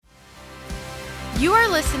You are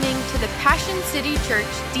listening to the Passion City Church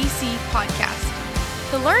DC podcast.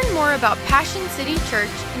 To learn more about Passion City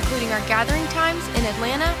Church, including our gathering times in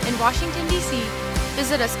Atlanta and Washington, D.C.,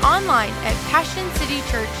 visit us online at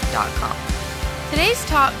passioncitychurch.com. Today's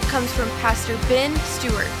talk comes from Pastor Ben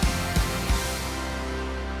Stewart.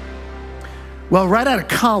 Well, right out of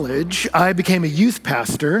college, I became a youth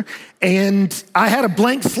pastor, and I had a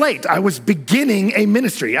blank slate. I was beginning a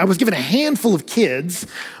ministry. I was given a handful of kids,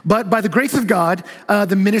 but by the grace of God,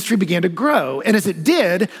 the ministry began to grow. And as it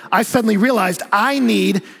did, I suddenly realized I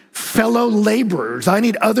need fellow laborers. I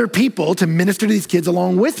need other people to minister to these kids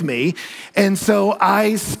along with me. And so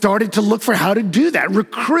I started to look for how to do that,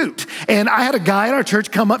 recruit. And I had a guy at our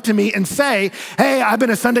church come up to me and say, hey, I've been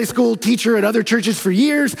a Sunday school teacher at other churches for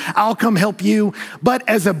years. I'll come help you. But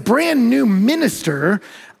as a brand new minister,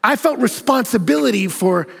 I felt responsibility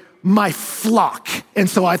for my flock. And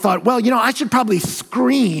so I thought, well, I should probably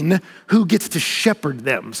screen who gets to shepherd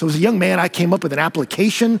them. So as a young man, I came up with an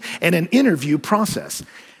application and an interview process.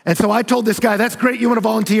 And so I told this guy, that's great, you want to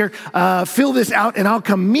volunteer, fill this out and I'll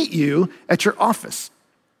come meet you at your office.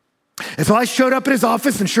 And so I showed up at his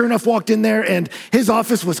office and sure enough walked in there and his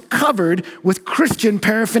office was covered with Christian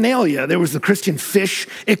paraphernalia. There was the Christian fish,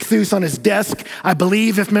 ichthus on his desk. I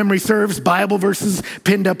believe, if memory serves, Bible verses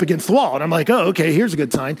pinned up against the wall. And I'm like, oh, okay, here's a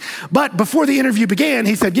good sign. But before the interview began,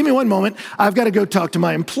 he said, give me one moment. I've got to go talk to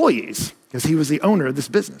my employees because he was the owner of this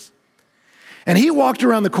business. And he walked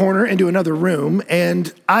around the corner into another room,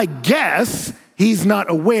 and I guess he's not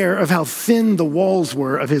aware of how thin the walls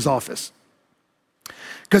were of his office.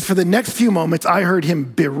 Because for the next few moments, I heard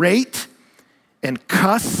him berate and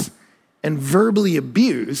cuss and verbally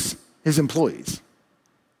abuse his employees.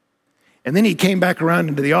 And then he came back around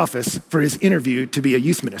into the office for his interview to be a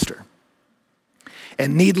youth minister.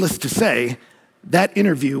 And needless to say, that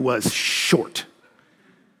interview was short.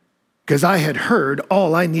 Because I had heard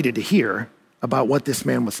all I needed to hear about what this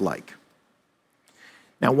man was like.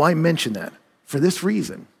 Now, why mention that? For this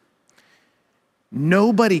reason.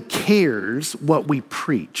 Nobody cares what we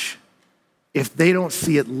preach if they don't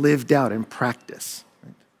see it lived out in practice.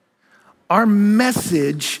 Our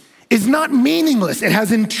message is not meaningless. It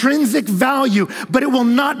has intrinsic value, but it will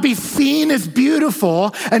not be seen as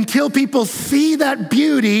beautiful until people see that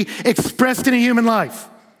beauty expressed in a human life.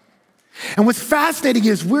 And what's fascinating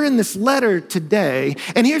is we're in this letter today,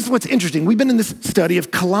 and here's what's interesting. We've been in this study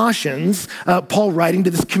of Colossians, Paul writing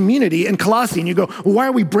to this community in Colossae, and you go, well, why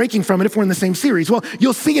are we breaking from it if we're in the same series? Well,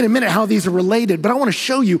 you'll see in a minute how these are related, but I want to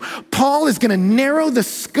show you, Paul is going to narrow the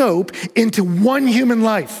scope into one human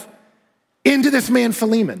life, into this man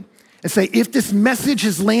Philemon, and say, if this message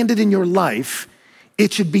has landed in your life,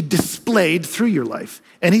 it should be displayed through your life.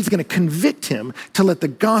 And he's going to convict him to let the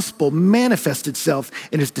gospel manifest itself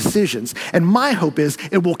in his decisions. And my hope is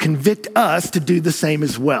it will convict us to do the same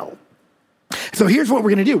as well. So here's what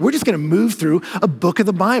we're going to do. We're just going to move through a book of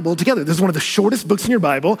the Bible together. This is one of the shortest books in your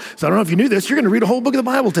Bible. So I don't know if you knew this. You're going to read a whole book of the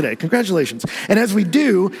Bible today. Congratulations. And as we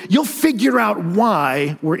do, you'll figure out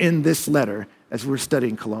why we're in this letter as we're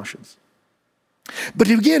studying Colossians. But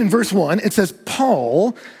to begin in verse 1, it says,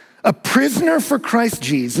 Paul, a prisoner for Christ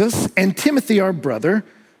Jesus, and Timothy, our brother,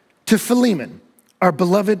 to Philemon, our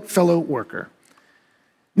beloved fellow worker.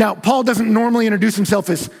 Now, Paul doesn't normally introduce himself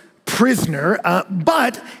as prisoner,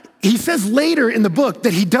 but he says later in the book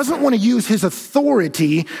that he doesn't want to use his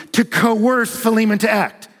authority to coerce Philemon to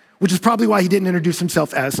act, which is probably why he didn't introduce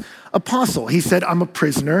himself as apostle. He said, I'm a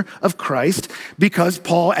prisoner of Christ because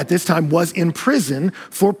Paul at this time was in prison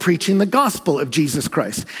for preaching the gospel of Jesus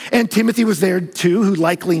Christ. And Timothy was there too, who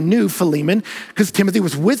likely knew Philemon because Timothy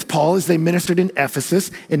was with Paul as they ministered in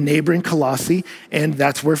Ephesus in neighboring Colossae, and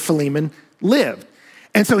that's where Philemon lived.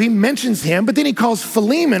 And so he mentions him, but then he calls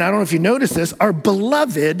Philemon, I don't know if you notice this, our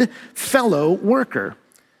beloved fellow worker.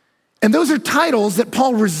 And those are titles that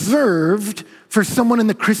Paul reserved for someone in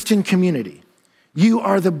the Christian community. You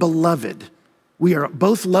are the beloved. We are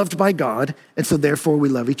both loved by God, and so therefore we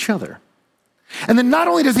love each other. And then not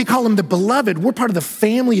only does he call him the beloved, we're part of the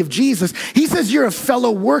family of Jesus. He says you're a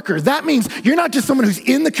fellow worker. That means you're not just someone who's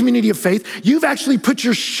in the community of faith. You've actually put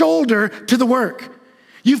your shoulder to the work.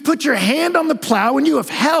 You've put your hand on the plow and you have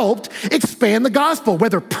helped expand the gospel,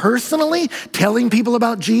 whether personally telling people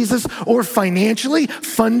about Jesus or financially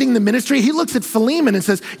funding the ministry. He looks at Philemon and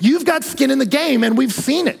says, you've got skin in the game and we've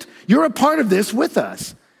seen it. You're a part of this with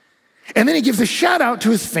us. And then he gives a shout out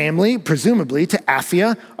to his family, presumably to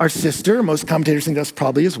Apphia, our sister. Most commentators think that's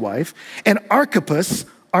probably his wife, and Archippus,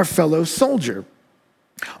 our fellow soldier.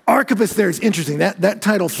 Archippus there is interesting. That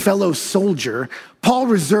title, fellow soldier, Paul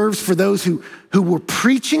reserves for those who were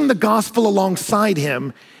preaching the gospel alongside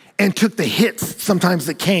him and took the hits sometimes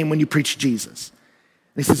that came when you preached Jesus.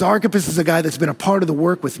 And he says, Archippus is a guy that's been a part of the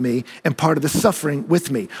work with me and part of the suffering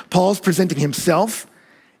with me. Paul's presenting himself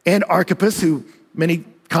and Archippus, who many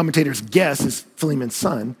commentators guess is Philemon's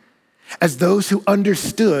son, as those who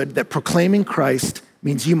understood that proclaiming Christ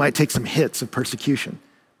means you might take some hits of persecution.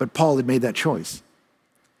 But Paul had made that choice.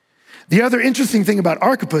 The other interesting thing about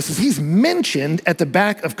Archippus is he's mentioned at the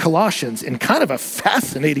back of Colossians in kind of a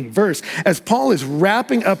fascinating verse. As Paul is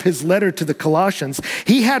wrapping up his letter to the Colossians,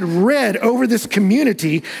 he had read over this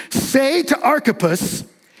community, say to Archippus,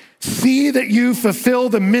 see that you fulfill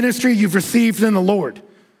the ministry you've received in the Lord.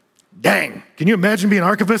 Dang, can you imagine being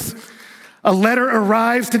Archippus? A letter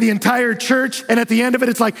arrives to the entire church, and at the end of it,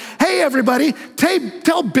 it's like, hey, everybody,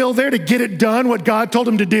 tell Bill there to get it done, what God told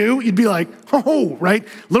him to do. You'd be like, oh, right?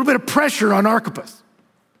 A little bit of pressure on Archippus.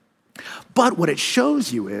 But what it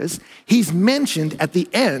shows you is he's mentioned at the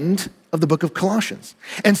end of the book of Colossians.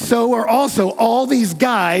 And so are also all these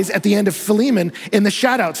guys at the end of Philemon in the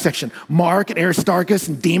shout-out section, Mark and Aristarchus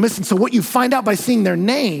and Demas. And so what you find out by seeing their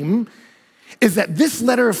name is that this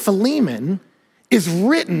letter of Philemon is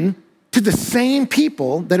written to the same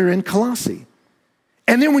people that are in Colossae.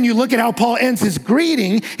 And then when you look at how Paul ends his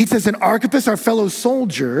greeting, he says, and Archippus, our fellow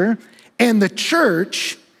soldier, and the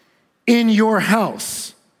church in your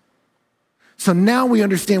house. So now we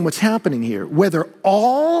understand what's happening here. Whether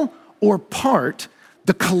all or part,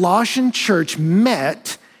 the Colossian church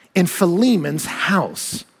met in Philemon's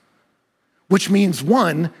house, which means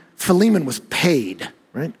one, Philemon was paid,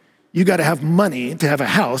 right? You got to have money to have a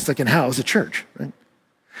house that can house a church, right?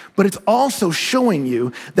 But it's also showing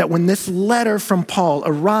you that when this letter from Paul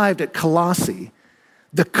arrived at Colossae,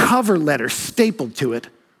 the cover letter stapled to it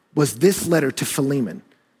was this letter to Philemon.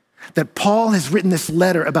 That Paul has written this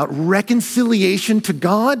letter about reconciliation to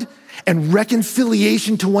God and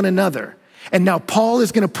reconciliation to one another. And now Paul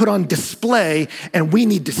is going to put on display, and we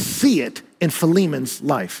need to see it in Philemon's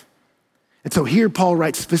life. And so here Paul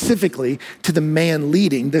writes specifically to the man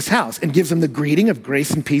leading this house and gives him the greeting of grace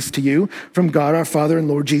and peace to you from God our Father and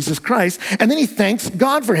Lord Jesus Christ. And then he thanks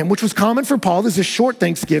God for him, which was common for Paul. This is a short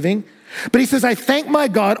Thanksgiving. But he says, I thank my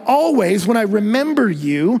God always when I remember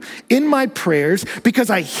you in my prayers because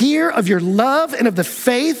I hear of your love and of the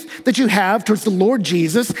faith that you have towards the Lord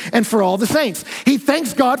Jesus and for all the saints. He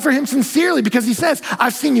thanks God for him sincerely because he says,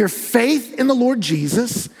 I've seen your faith in the Lord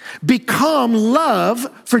Jesus become love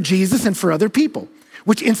for Jesus and for other people,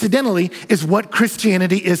 which incidentally is what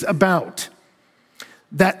Christianity is about.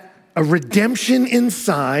 That a redemption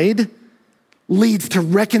inside leads to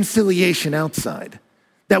reconciliation outside.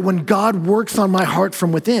 That when God works on my heart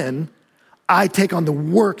from within, I take on the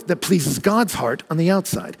work that pleases God's heart on the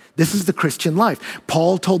outside. This is the Christian life.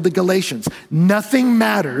 Paul told the Galatians, nothing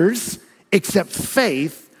matters except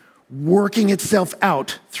faith working itself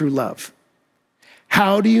out through love.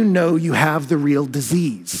 How do you know you have the real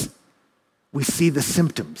disease? We see the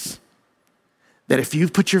symptoms. That if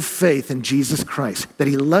you've put your faith in Jesus Christ, that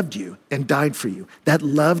he loved you and died for you, that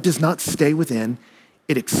love does not stay within,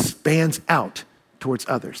 it expands out towards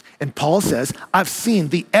others. And Paul says, I've seen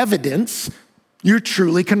the evidence you're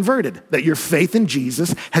truly converted, that your faith in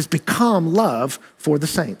Jesus has become love for the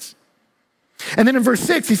saints. And then in verse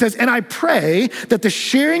 6, he says, and I pray that the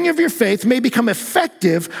sharing of your faith may become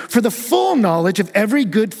effective for the full knowledge of every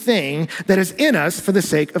good thing that is in us for the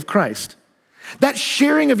sake of Christ. That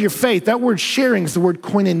sharing of your faith, that word sharing is the word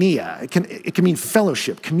koinonia. It can mean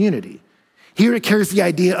fellowship, community. Here it carries the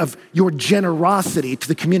idea of your generosity to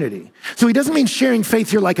the community. So he doesn't mean sharing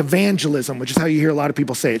faith here like evangelism, which is how you hear a lot of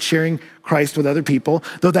people say it, sharing Christ with other people,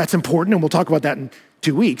 though that's important, and we'll talk about that in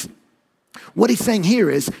 2 weeks. What he's saying here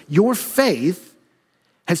is your faith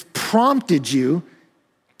has prompted you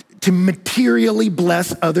to materially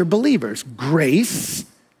bless other believers. Grace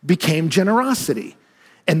became generosity.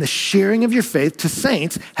 And the sharing of your faith to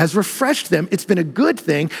saints has refreshed them. It's been a good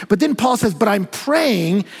thing. But then Paul says, but I'm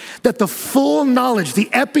praying that the full knowledge, the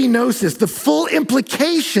epignosis, the full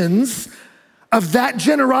implications of that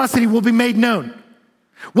generosity will be made known.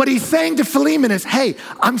 What he's saying to Philemon is, hey,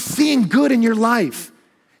 I'm seeing good in your life.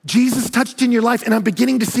 Jesus touched in your life and I'm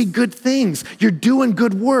beginning to see good things. You're doing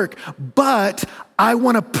good work, but I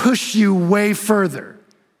want to push you way further.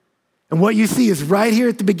 And what you see is right here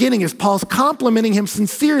at the beginning is Paul's complimenting him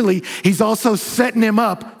sincerely. He's also setting him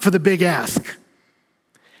up for the big ask.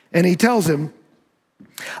 And he tells him,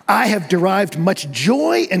 I have derived much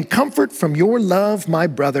joy and comfort from your love, my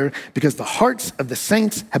brother, because the hearts of the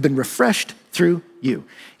saints have been refreshed through you.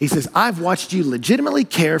 He says, I've watched you legitimately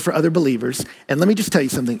care for other believers. And let me just tell you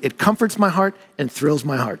something. It comforts my heart and thrills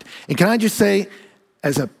my heart. And can I just say,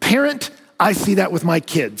 as a parent, I see that with my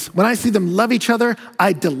kids. When I see them love each other,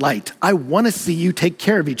 I delight. I want to see you take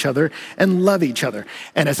care of each other and love each other.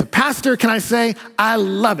 And as a pastor, can I say, I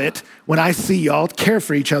love it when I see y'all care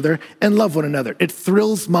for each other and love one another. It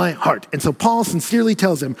thrills my heart. And so Paul sincerely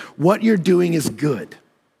tells him, what you're doing is good.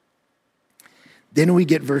 Then we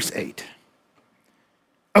get verse 8.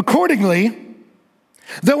 Accordingly,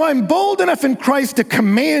 though I'm bold enough in Christ to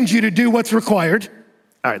command you to do what's required.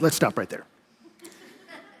 All right, let's stop right there.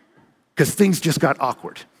 Because things just got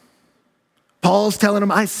awkward. Paul's telling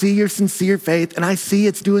him, I see your sincere faith, and I see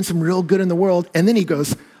it's doing some real good in the world. And then he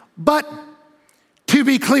goes, but to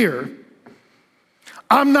be clear,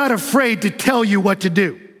 I'm not afraid to tell you what to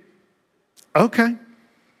do. Okay.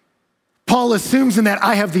 Paul assumes in that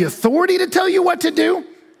I have the authority to tell you what to do.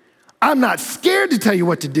 I'm not scared to tell you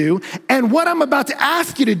what to do. And what I'm about to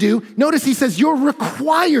ask you to do, notice he says you're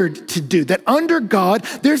required to do. That under God,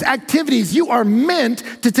 there's activities you are meant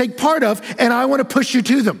to take part of, and I want to push you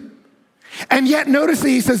to them. And yet notice that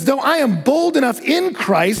he says, though I am bold enough in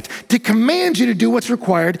Christ to command you to do what's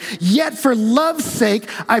required, yet for love's sake,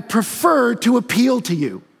 I prefer to appeal to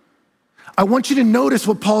you. I want you to notice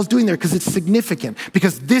what Paul's doing there because it's significant,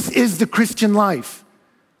 because this is the Christian life.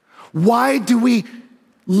 Why do we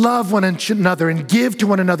love one another and give to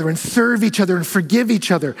one another and serve each other and forgive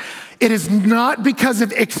each other? It is not because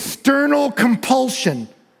of external compulsion,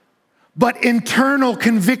 but internal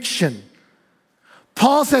conviction.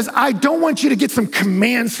 Paul says, I don't want you to get some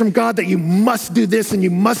commands from God that you must do this and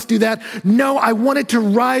you must do that. No, I want it to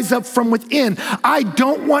rise up from within. I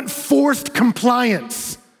don't want forced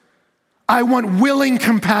compliance. I want willing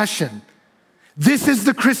compassion. This is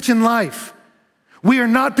the Christian life. We are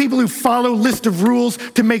not people who follow a list of rules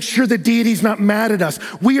to make sure the deity's not mad at us.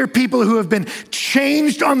 We are people who have been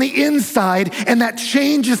changed on the inside, and that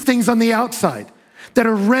changes things on the outside. That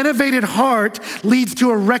a renovated heart leads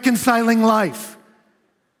to a reconciling life.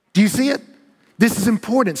 Do you see it? This is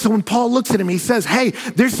important. So when Paul looks at him, he says, hey,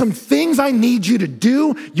 there's some things I need you to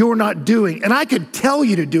do you're not doing. And I could tell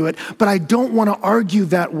you to do it, but I don't want to argue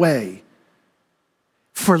that way.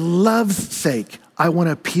 For love's sake, I want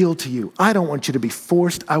to appeal to you. I don't want you to be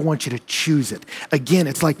forced. I want you to choose it. Again,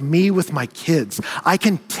 it's like me with my kids. I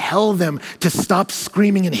can tell them to stop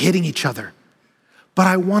screaming and hitting each other, but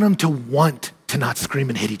I want them to want to not scream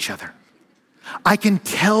and hit each other. I can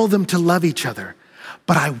tell them to love each other,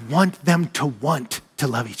 but I want them to want to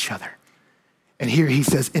love each other. And here he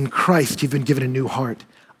says, in Christ, you've been given a new heart.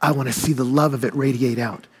 I want to see the love of it radiate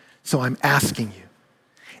out. So I'm asking you.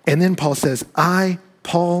 And then Paul says, I,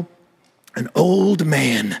 Paul, an old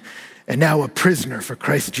man, and now a prisoner for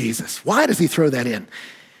Christ Jesus. Why does he throw that in?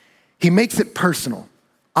 He makes it personal.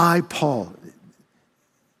 I, Paul.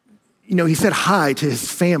 You know, he said hi to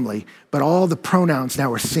his family, but all the pronouns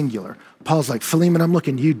now are singular. Paul's like, Philemon, I'm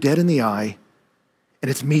looking you dead in the eye, and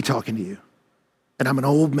it's me talking to you. And I'm an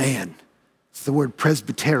old man. It's the word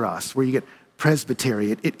presbyteros, where you get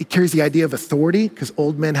presbytery. It carries the idea of authority, because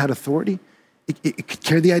old men had authority. It could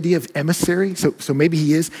carry the idea of emissary. So maybe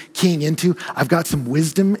he is keying into, I've got some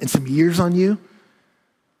wisdom and some years on you.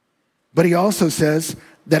 But he also says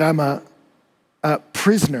that I'm a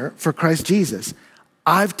prisoner for Christ Jesus.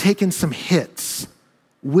 I've taken some hits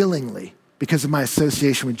willingly because of my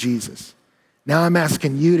association with Jesus. Now I'm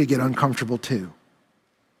asking you to get uncomfortable too.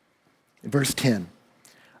 In verse 10,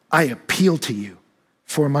 I appeal to you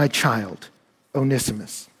for my child,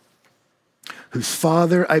 Onesimus, whose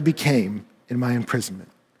father I became in my imprisonment.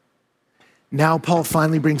 Now Paul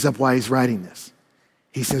finally brings up why he's writing this.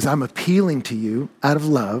 He says, I'm appealing to you out of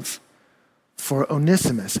love for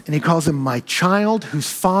Onesimus. And he calls him my child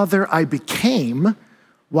whose father I became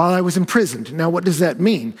while I was imprisoned. Now, what does that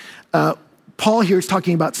mean? Paul here is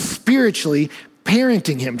talking about spiritually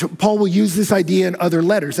parenting him. Paul will use this idea in other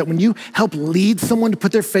letters, that when you help lead someone to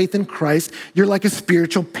put their faith in Christ, you're like a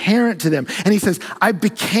spiritual parent to them. And he says, I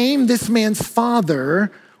became this man's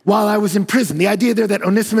father while I was in prison. The idea there that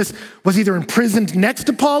Onesimus was either imprisoned next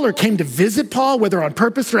to Paul or came to visit Paul, whether on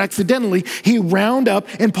purpose or accidentally, he wound up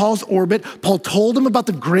in Paul's orbit. Paul told him about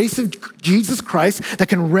the grace of Jesus Christ that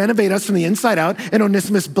can renovate us from the inside out, and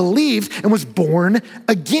Onesimus believed and was born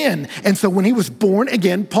again. And so when he was born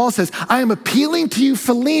again, Paul says, I am appealing to you,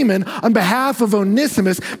 Philemon, on behalf of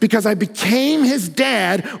Onesimus, because I became his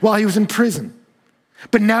dad while he was in prison.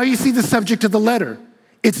 But now you see the subject of the letter.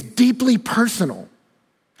 It's deeply personal.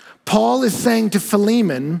 Paul is saying to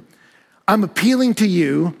Philemon, I'm appealing to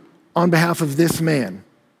you on behalf of this man.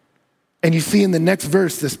 And you see in the next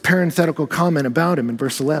verse this parenthetical comment about him in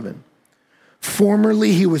verse 11.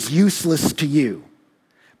 Formerly he was useless to you,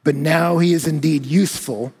 but now he is indeed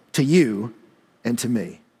useful to you and to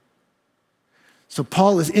me. So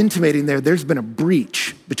Paul is intimating there's been a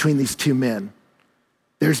breach between these two men.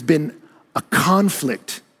 There's been a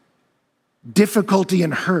conflict, difficulty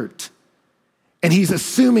and hurt. And he's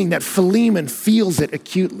assuming that Philemon feels it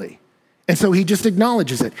acutely. And so he just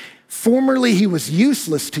acknowledges it. Formerly he was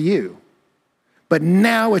useless to you, but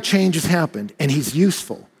now a change has happened and he's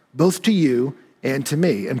useful, both to you and to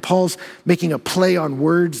me. And Paul's making a play on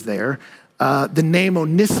words there. The name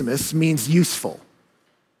Onesimus means useful.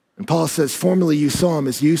 And Paul says, formerly you saw him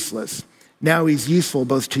as useless. Now he's useful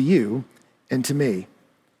both to you and to me.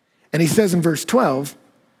 And he says in verse 12,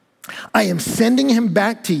 I am sending him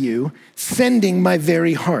back to you, sending my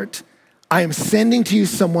very heart. I am sending to you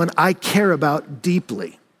someone I care about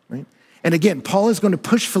deeply. Right? And again, Paul is going to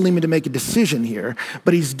push Philemon to make a decision here,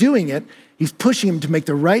 but he's doing it. He's pushing him to make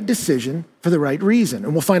the right decision for the right reason.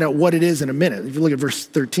 And we'll find out what it is in a minute. If you look at verse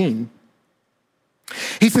 13,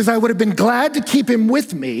 he says, I would have been glad to keep him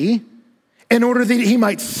with me in order that he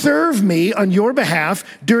might serve me on your behalf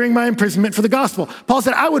during my imprisonment for the gospel. Paul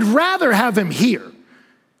said, I would rather have him here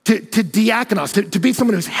to diakonos, to be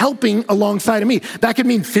someone who's helping alongside of me. That could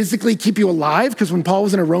mean physically keep you alive, because when Paul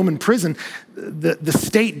was in a Roman prison, the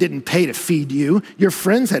state didn't pay to feed you. Your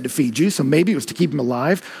friends had to feed you, so maybe it was to keep him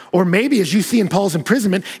alive. Or maybe, as you see in Paul's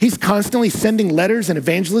imprisonment, he's constantly sending letters and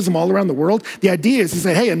evangelism all around the world. The idea is he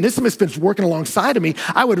said, hey, Onesimus has been working alongside of me.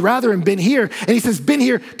 I would rather him been here. And he says, been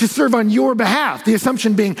here to serve on your behalf. The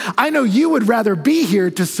assumption being, I know you would rather be here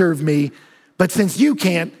to serve me, but since you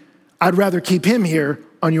can't, I'd rather keep him here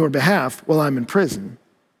on your behalf while I'm in prison.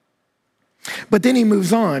 But then he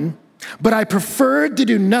moves on, but I preferred to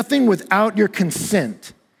do nothing without your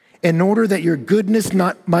consent in order that your goodness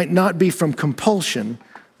might not be from compulsion,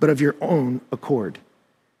 but of your own accord.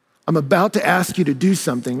 I'm about to ask you to do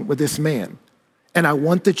something with this man, and I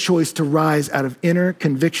want the choice to rise out of inner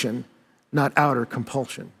conviction, not outer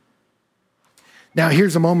compulsion. Now,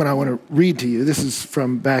 here's a moment I want to read to you. This is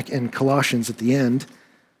from back in Colossians at the end.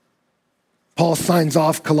 Paul signs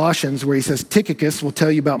off Colossians where he says, Tychicus will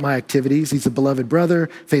tell you about my activities. He's a beloved brother,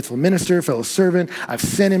 faithful minister, fellow servant. I've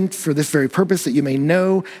sent him for this very purpose, that you may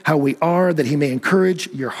know how we are, that he may encourage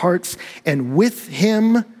your hearts. And with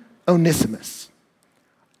him, Onesimus,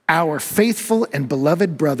 our faithful and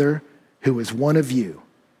beloved brother who is one of you.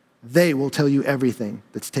 They will tell you everything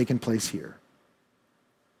that's taken place here.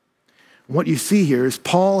 What you see here is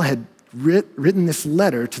Paul had written this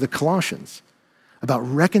letter to the Colossians about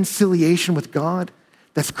reconciliation with God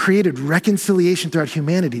that's created reconciliation throughout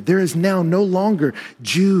humanity. There is now no longer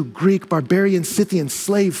Jew, Greek, barbarian, Scythian,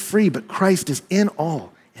 slave, free, but Christ is in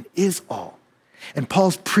all and is all. And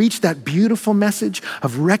Paul's preached that beautiful message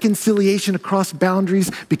of reconciliation across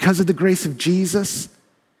boundaries because of the grace of Jesus.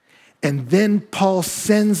 And then Paul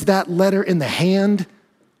sends that letter in the hand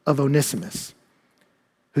of Onesimus,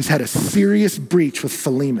 who's had a serious breach with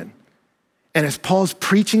Philemon. And as Paul's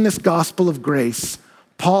preaching this gospel of grace,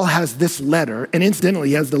 Paul has this letter, and incidentally,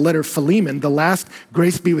 he has the letter of Philemon. The last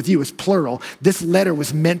grace be with you is plural. This letter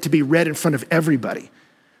was meant to be read in front of everybody.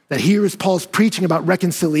 That here is Paul's preaching about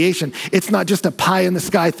reconciliation. It's not just a pie in the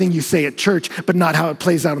sky thing you say at church, but not how it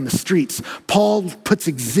plays out on the streets. Paul puts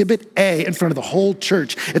exhibit A in front of the whole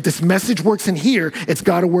church. If this message works in here, it's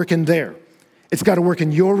got to work in there. It's got to work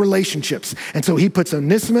in your relationships. And so he puts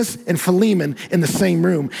Onesimus and Philemon in the same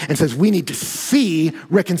room and says, we need to see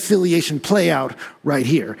reconciliation play out right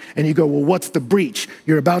here. And you go, well, what's the breach?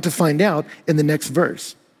 You're about to find out in the next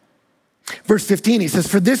verse. Verse 15, he says,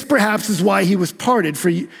 for this perhaps is why he was parted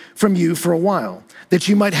from you for a while, that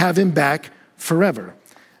you might have him back forever.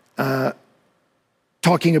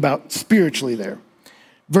 Talking about spiritually there.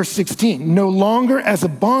 Verse 16, no longer as a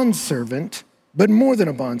bondservant, but more than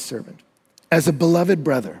a bondservant, as a beloved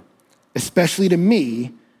brother, especially to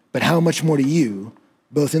me, but how much more to you,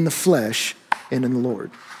 both in the flesh and in the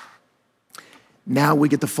Lord. Now we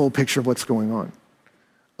get the full picture of what's going on.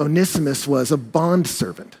 Onesimus was a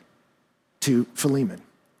bondservant to Philemon.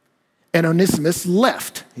 And Onesimus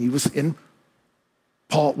left. He was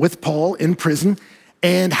with Paul in prison.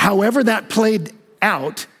 And however that played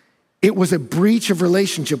out, it was a breach of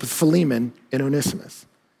relationship with Philemon and Onesimus.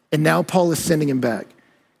 And now Paul is sending him back.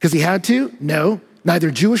 Because he had to? No. Neither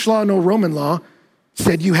Jewish law nor Roman law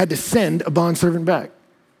said you had to send a bondservant back.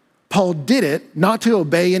 Paul did it not to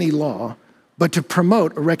obey any law, but to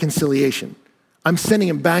promote a reconciliation. I'm sending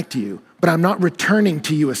him back to you, but I'm not returning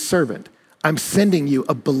to you a servant. I'm sending you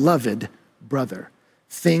a beloved brother.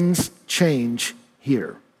 Things change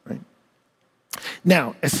here, right?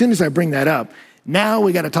 Now, as soon as I bring that up, Now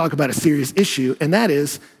we got to talk about a serious issue, and that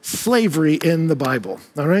is slavery in the Bible,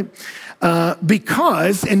 all right?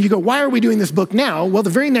 Because, and you go, why are we doing this book now? Well, the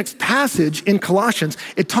very next passage in Colossians,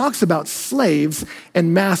 it talks about slaves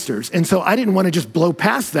and masters. And so I didn't want to just blow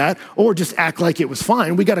past that or just act like it was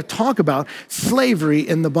fine. We got to talk about slavery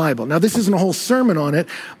in the Bible. Now, this isn't a whole sermon on it,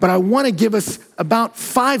 but I want to give us about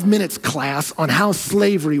 5 minutes class on how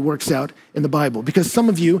slavery works out in the Bible, because some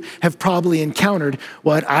of you have probably encountered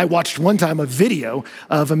what I watched one time, a video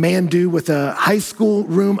of a man do with a high school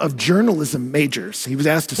room of journalism majors. He was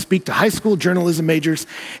asked to speak to high school journalism majors,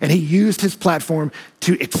 and he used his platform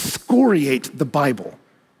to excoriate the Bible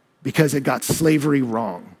because it got slavery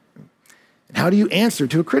wrong. And how do you answer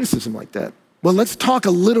to a criticism like that? Well, let's talk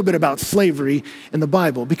a little bit about slavery in the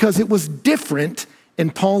Bible, because it was different in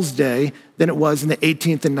Paul's day than it was in the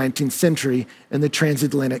 18th and 19th century in the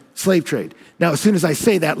transatlantic slave trade. Now, as soon as I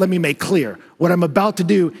say that, let me make clear, what I'm about to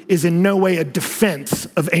do is in no way a defense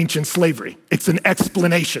of ancient slavery. It's an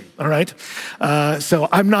explanation, all right? So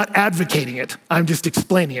I'm not advocating it. I'm just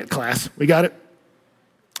explaining it, class. We got it?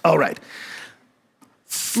 All right.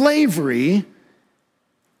 Slavery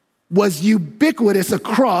was ubiquitous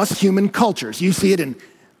across human cultures. You see it in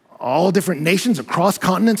all different nations, across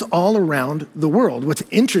continents, all around the world. What's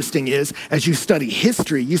interesting is, as you study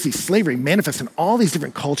history, you see slavery manifest in all these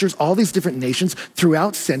different cultures, all these different nations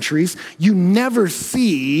throughout centuries. You never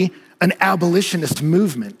see an abolitionist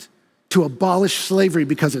movement to abolish slavery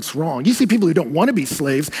because it's wrong. You see people who don't want to be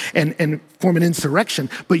slaves and form an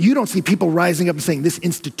insurrection, but you don't see people rising up and saying this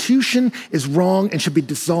institution is wrong and should be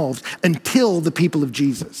dissolved until the people of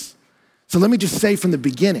Jesus. So let me just say from the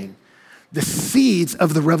beginning, the seeds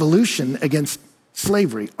of the revolution against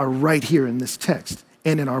slavery are right here in this text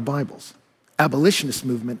and in our Bibles. Abolitionist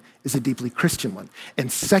movement is a deeply Christian one, and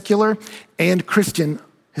secular and Christian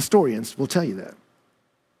historians will tell you that.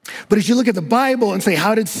 But as you look at the Bible and say,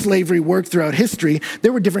 how did slavery work throughout history?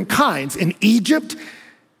 There were different kinds. In Egypt,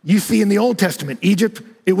 you see in the Old Testament, Egypt,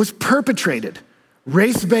 it was perpetrated,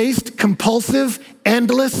 race-based, compulsive,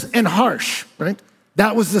 endless, and harsh, right?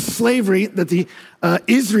 That was the slavery that the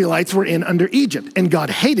Israelites were in under Egypt, and God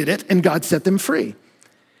hated it, and God set them free.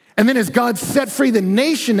 And then as God set free the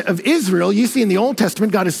nation of Israel, you see in the Old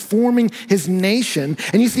Testament, God is forming his nation,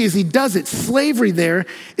 and you see as he does it, slavery there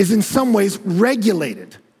is in some ways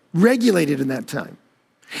regulated in that time.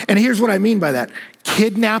 And here's what I mean by that.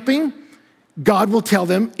 Kidnapping, God will tell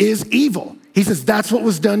them, is evil. He says, that's what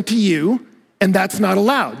was done to you, and that's not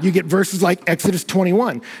allowed. You get verses like Exodus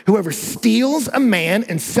 21. Whoever steals a man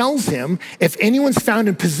and sells him, if anyone's found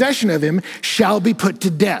in possession of him, shall be put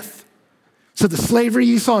to death. So the slavery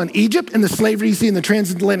you saw in Egypt and the slavery you see in the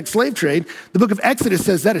transatlantic slave trade, the book of Exodus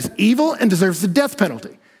says that is evil and deserves the death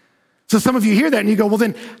penalty. So some of you hear that and you go, well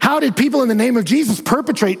then, how did people in the name of Jesus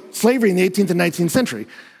perpetrate slavery in the 18th and 19th century?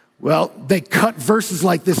 Well, they cut verses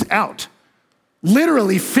like this out.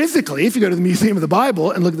 Literally, physically, if you go to the Museum of the Bible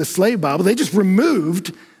and look at the slave Bible, they just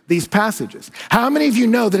removed these passages. How many of you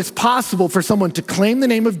know that it's possible for someone to claim the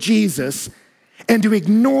name of Jesus and to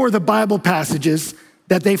ignore the Bible passages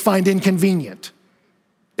that they find inconvenient?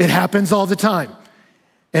 It happens all the time.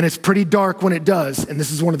 And it's pretty dark when it does. And this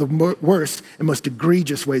is one of the worst and most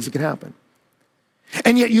egregious ways it can happen.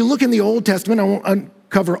 And yet you look in the Old Testament, I won't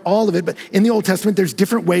uncover all of it, but in the Old Testament, there's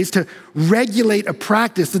different ways to regulate a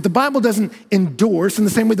practice that the Bible doesn't endorse in the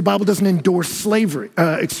same way the Bible doesn't endorse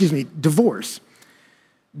divorce.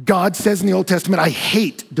 God says in the Old Testament, I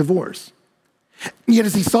hate divorce. And yet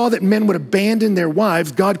as he saw that men would abandon their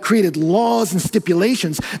wives, God created laws and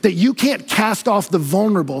stipulations that you can't cast off the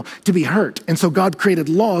vulnerable to be hurt. And so God created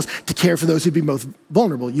laws to care for those who'd be most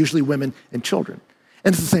vulnerable, usually women and children.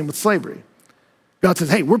 And it's the same with slavery. God says,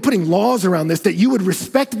 hey, we're putting laws around this that you would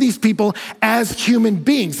respect these people as human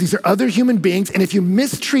beings. These are other human beings, and if you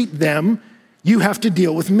mistreat them, you have to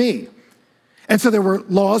deal with me. And so there were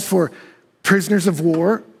laws for prisoners of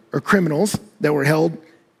war or criminals that were held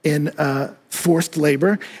in forced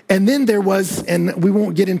labor. And then there was, and we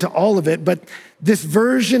won't get into all of it, but this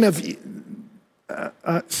version of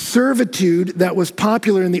servitude that was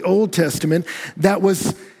popular in the Old Testament that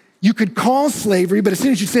was, you could call slavery, but as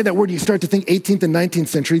soon as you say that word, you start to think 18th and 19th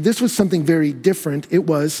century. This was something very different. It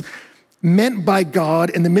was meant by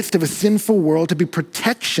God in the midst of a sinful world to be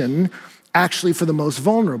protection actually for the most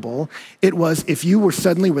vulnerable. It was if you were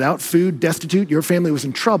suddenly without food, destitute, your family was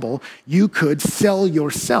in trouble, you could sell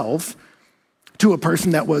yourself to a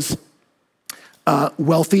person that was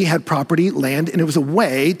wealthy, had property, land, and it was a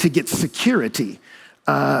way to get security.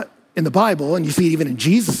 In the Bible, and you see it even in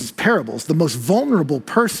Jesus' parables, the most vulnerable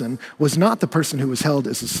person was not the person who was held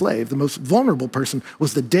as a slave. The most vulnerable person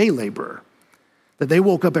was the day laborer. that they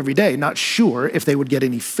woke up every day not sure if they would get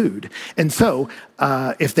any food. And so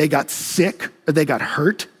if they got sick or they got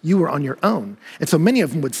hurt, you were on your own. And so many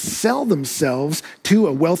of them would sell themselves to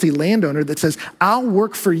a wealthy landowner that says, I'll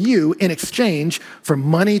work for you in exchange for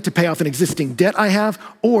money to pay off an existing debt I have,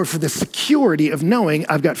 or for the security of knowing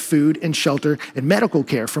I've got food and shelter and medical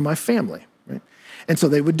care for my family. And so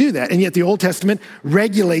they would do that. And yet the Old Testament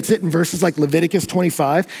regulates it in verses like Leviticus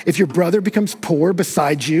 25. If your brother becomes poor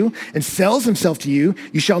beside you and sells himself to you,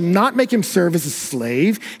 you shall not make him serve as a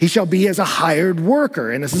slave. He shall be as a hired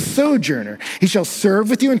worker and as a sojourner. He shall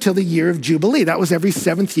serve with you until the year of Jubilee. That was every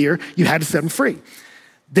 7th year you had to set him free.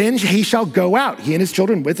 Then he shall go out, he and his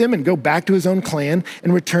children with him, and go back to his own clan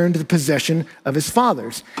and return to the possession of his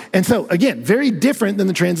fathers. And so, again, very different than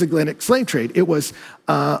the transatlantic slave trade. It was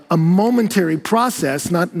a momentary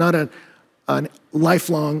process, not a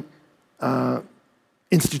lifelong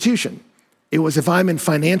institution. It was, if I'm in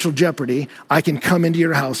financial jeopardy, I can come into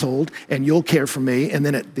your household and you'll care for me. And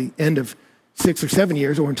then at the end of 6 or 7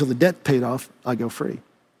 years, or until the debt paid off, I go free.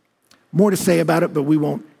 More to say about it, but we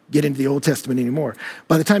won't get into the Old Testament anymore.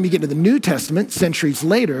 By the time you get into the New Testament, centuries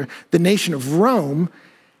later, the nation of Rome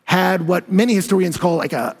had what many historians call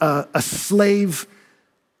like a slave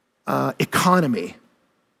economy.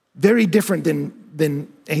 Very different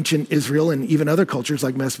than ancient Israel and even other cultures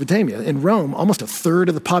like Mesopotamia. In Rome, almost a third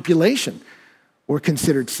of the population were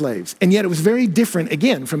considered slaves. And yet it was very different,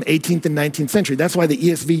 again, from 18th and 19th century. That's why the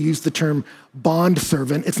ESV used the term bond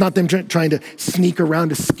servant. It's not them trying to sneak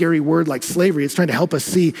around a scary word like slavery. It's trying to help us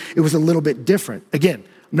see it was a little bit different. Again,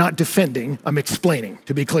 not defending, I'm explaining,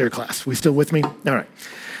 to be clear, class. We still with me? All right.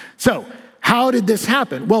 So how did this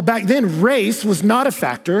happen? Well, back then, race was not a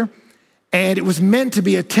factor, and it was meant to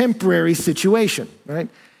be a temporary situation, right?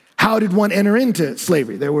 How did one enter into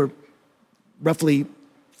slavery? There were roughly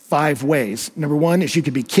 5 ways. Number one is you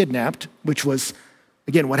could be kidnapped, which was,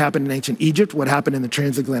 again, what happened in ancient Egypt, what happened in the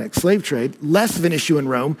transatlantic slave trade. Less of an issue in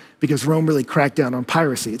Rome because Rome really cracked down on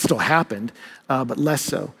piracy. It still happened, but less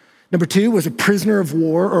so. Number 2 was a prisoner of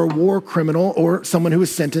war or a war criminal or someone who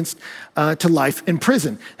was sentenced to life in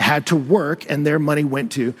prison, had to work, and their money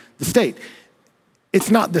went to the state.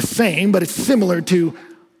 It's not the same, but it's similar to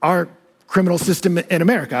our criminal system in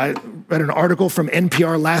America. I read an article from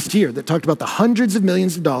NPR last year that talked about the hundreds of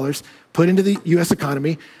millions of dollars put into the US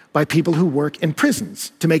economy by people who work in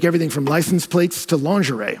prisons to make everything from license plates to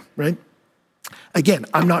lingerie, right? Again,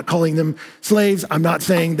 I'm not calling them slaves. I'm not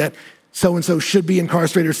saying that so-and-so should be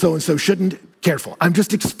incarcerated or so-and-so shouldn't. Careful. I'm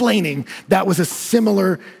just explaining that was a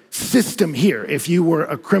similar system here. If you were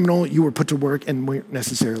a criminal, you were put to work and weren't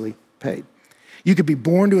necessarily paid. You could be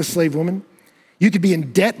born to a slave woman. You could be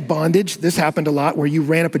in debt bondage. This happened a lot where you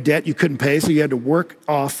ran up a debt you couldn't pay, so you had to work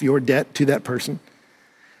off your debt to that person.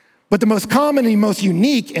 But the most common and most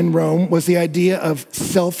unique in Rome was the idea of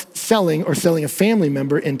self-selling or selling a family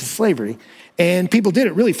member into slavery. And people did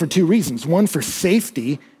it really for 2 reasons. One, for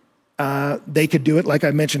safety. They could do it, like I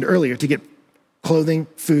mentioned earlier, to get clothing,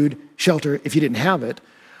 food, shelter if you didn't have it.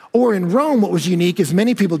 Or in Rome, what was unique is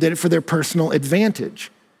many people did it for their personal advantage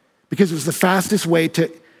because it was the fastest way to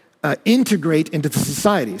integrate into the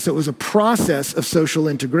society. So it was a process of social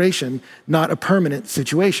integration, not a permanent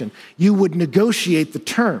situation. You would negotiate the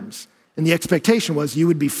terms, and the expectation was you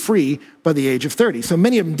would be free by the age of 30. So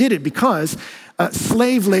many of them did it because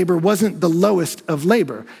slave labor wasn't the lowest of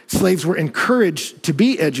labor. Slaves were encouraged to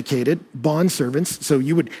be educated, bond servants. So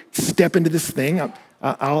you would step into this thing.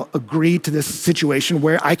 I'll agree to this situation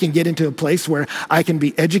where I can get into a place where I can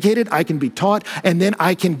be educated, I can be taught, and then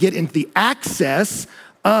I can get into the access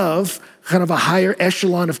of kind of a higher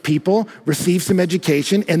echelon of people, receive some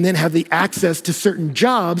education, and then have the access to certain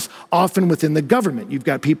jobs, often within the government. You've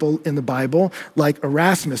got people in the Bible like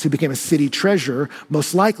Erasmus, who became a city treasurer,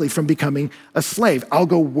 most likely from becoming a slave. I'll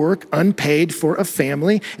go work unpaid for a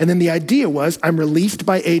family. And then the idea was I'm released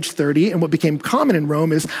by age 30. And what became common in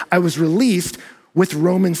Rome is I was released with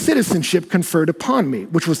Roman citizenship conferred upon me,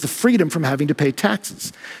 which was the freedom from having to pay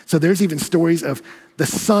taxes. So there's even stories of the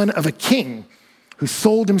son of a king who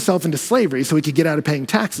sold himself into slavery so he could get out of paying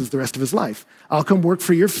taxes the rest of his life. I'll come work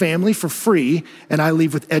for your family for free, and I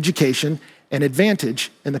leave with education and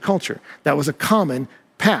advantage in the culture. That was a common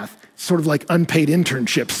path, sort of like unpaid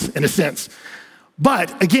internships in a sense.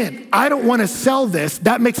 But again, I don't want to sell this.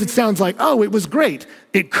 That makes it sound like, oh, it was great.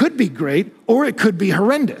 It could be great, or it could be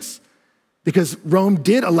horrendous, because Rome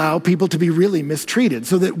did allow people to be really mistreated.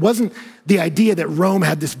 So that wasn't the idea that Rome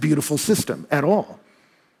had this beautiful system at all.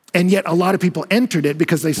 And yet a lot of people entered it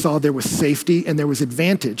because they saw there was safety and there was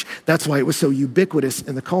advantage. That's why it was so ubiquitous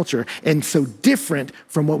in the culture and so different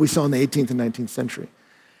from what we saw in the 18th and 19th century.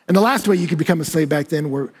 And the last way you could become a slave back then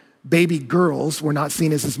were baby girls were not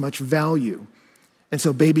seen as much value. And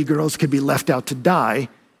so baby girls could be left out to die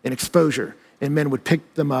in exposure, and men would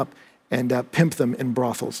pick them up and pimp them in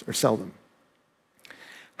brothels or sell them.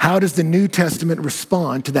 How does the New Testament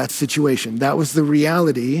respond to that situation? That was the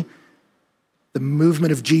reality the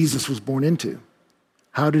movement of Jesus was born into.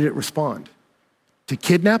 How did it respond? To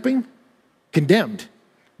kidnapping? Condemned.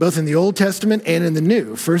 Both in the Old Testament and in the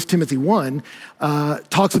New. 1 Timothy 1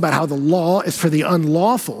 talks about how the law is for the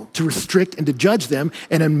unlawful, to restrict and to judge them.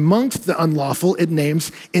 And amongst the unlawful, it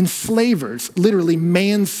names enslavers, literally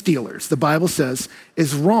man-stealers, the Bible says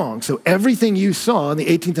is wrong. So everything you saw in the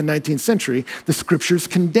 18th and 19th century, the scriptures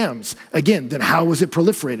condemns. Again, then how was it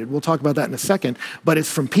proliferated? We'll talk about that in a second. But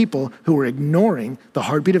it's from people who were ignoring the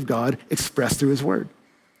heartbeat of God expressed through his word.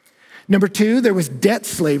 Number two, there was debt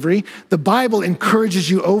slavery. The Bible encourages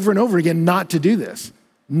you over and over again not to do this,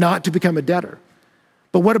 not to become a debtor.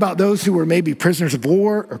 But what about those who were maybe prisoners of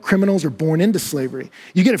war or criminals or born into slavery?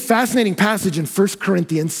 You get a fascinating passage in 1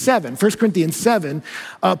 Corinthians 7. 1 Corinthians 7,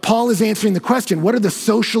 Paul is answering the question, what are the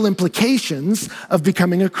social implications of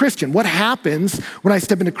becoming a Christian? What happens when I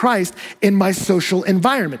step into Christ in my social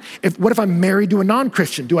environment? What if I'm married to a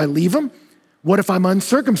non-Christian? Do I leave him? What if I'm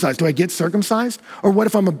uncircumcised? Do I get circumcised? Or what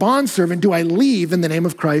if I'm a bondservant? Do I leave in the name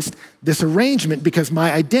of Christ this arrangement because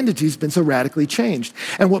my identity has been so radically changed?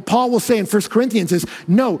 And what Paul will say in 1 Corinthians is,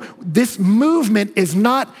 no, this movement is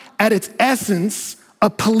not at its essence a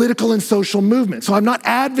political and social movement. So I'm not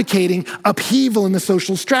advocating upheaval in the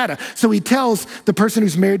social strata. So he tells the person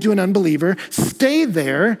who's married to an unbeliever, stay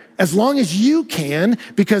there as long as you can,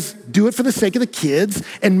 because do it for the sake of the kids,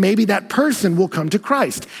 and maybe that person will come to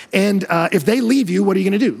Christ. And if they leave you, what are you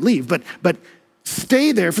gonna do? Leave, but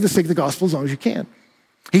stay there for the sake of the gospel as long as you can.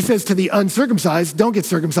 He says to the uncircumcised, don't get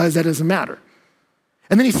circumcised, that doesn't matter.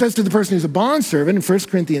 And then he says to the person who's a bondservant in 1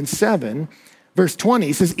 Corinthians 7, Verse 20,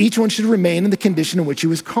 he says, each one should remain in the condition in which he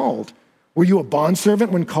was called. Were you a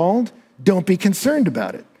bondservant when called? Don't be concerned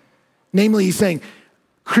about it. Namely, he's saying,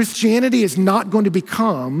 Christianity is not going to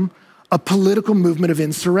become a political movement of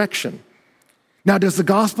insurrection. Now, does the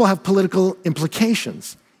gospel have political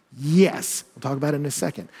implications? Yes. We'll talk about it in a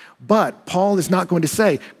second. But Paul is not going to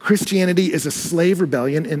say Christianity is a slave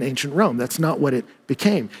rebellion in ancient Rome. That's not what it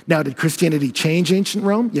became. Now, did Christianity change ancient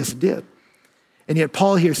Rome? Yes, it did. And yet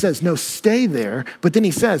Paul here says, no, stay there. But then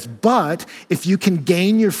he says, but if you can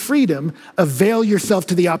gain your freedom, avail yourself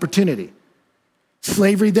to the opportunity.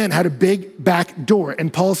 Slavery then had a big back door.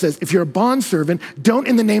 And Paul says, if you're a bondservant, don't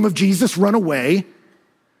in the name of Jesus run away.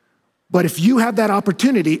 But if you have that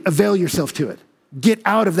opportunity, avail yourself to it. Get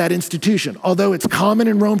out of that institution. Although it's common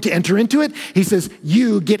in Rome to enter into it, he says,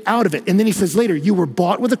 you get out of it. And then he says later, you were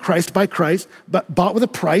bought with a price by Christ.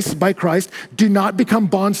 Do not become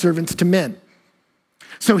bondservants to men.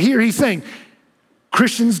 So here he's saying,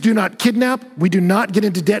 Christians do not kidnap. We do not get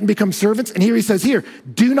into debt and become servants. And here he says here,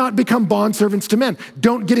 do not become bondservants to men.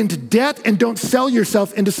 Don't get into debt and don't sell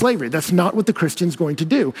yourself into slavery. That's not what the Christian's going to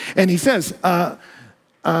do. And he says, and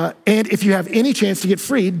if you have any chance to get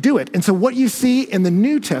free, do it. And so what you see in the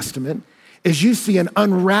New Testament is you see an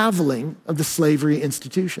unraveling of the slavery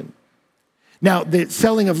institution. Now, the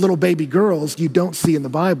selling of little baby girls you don't see in the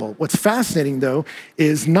Bible. What's fascinating, though,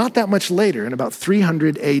 is not that much later, in about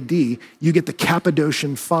 300 AD, you get the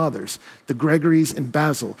Cappadocian Fathers, the Gregories and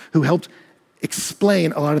Basil, who helped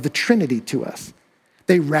explain a lot of the Trinity to us.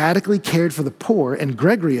 They radically cared for the poor, and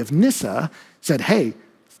Gregory of Nyssa said, hey,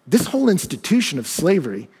 this whole institution of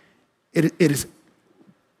slavery, it is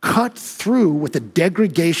cut through with the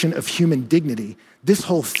degradation of human dignity. This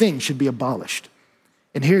whole thing should be abolished.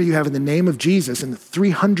 And here you have in the name of Jesus in the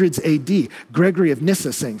 300s AD, Gregory of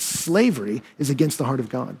Nyssa saying slavery is against the heart of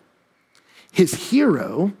God. His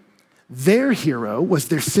hero, their hero, was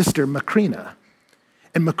their sister Macrina.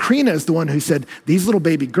 And Macrina is the one who said, these little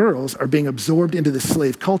baby girls are being absorbed into the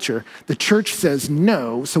slave culture. The church says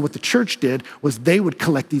no, so what the church did was they would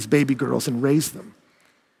collect these baby girls and raise them.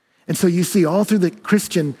 And so you see all through the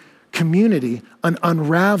Christian community an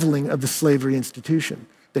unraveling of the slavery institution,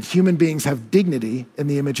 that human beings have dignity in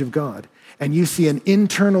the image of God. And you see an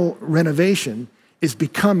internal renovation is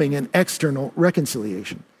becoming an external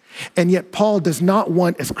reconciliation. And yet Paul does not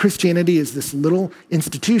want, as Christianity is this little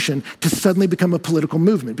institution, to suddenly become a political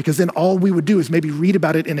movement, because then all we would do is maybe read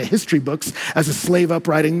about it in a history books as a slave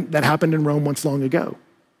uprising that happened in Rome once long ago.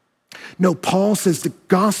 No, Paul says the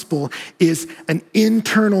gospel is an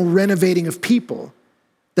internal renovating of people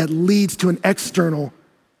that leads to an external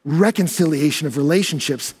reconciliation of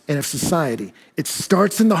relationships and of society. It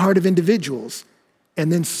starts in the heart of individuals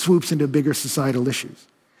and then swoops into bigger societal issues.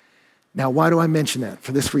 Now, why do I mention that?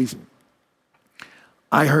 For this reason.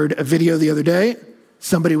 I heard a video the other day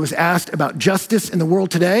Somebody was asked about justice in the world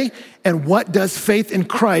today, and what does faith in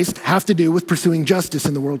Christ have to do with pursuing justice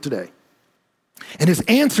in the world today? And his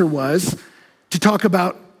answer was to talk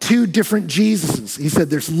about two different Jesuses. He said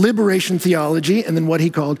there's liberation theology and then what he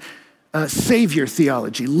called savior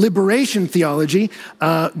theology. Liberation theology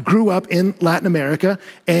grew up in Latin America,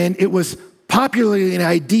 and it was popularly an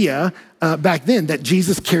idea back then that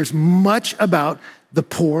Jesus cares much about the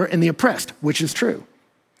poor and the oppressed, which is true.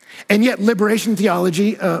 And yet liberation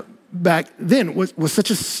theology back then was such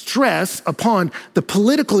a stress upon the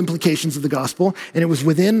political implications of the gospel, and it was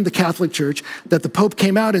within the Catholic Church that the Pope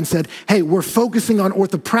came out and said, hey, we're focusing on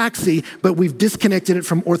orthopraxy, but we've disconnected it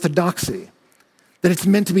from orthodoxy. That it's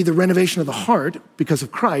meant to be the renovation of the heart because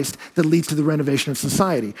of Christ that leads to the renovation of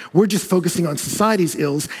society. We're just focusing on society's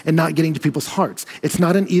ills and not getting to people's hearts. It's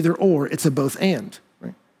not an either or, it's a both and.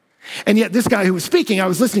 Right? And yet this guy who was speaking, I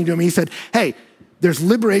was listening to him, and he said, hey, there's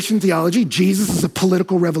liberation theology. Jesus is a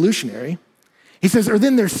political revolutionary. He says, or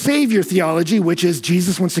then there's savior theology, which is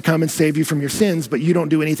Jesus wants to come and save you from your sins, but you don't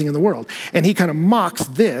do anything in the world. And he kind of mocks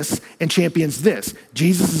this and champions this.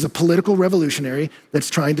 Jesus is a political revolutionary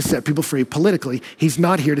that's trying to set people free politically. He's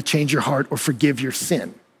not here to change your heart or forgive your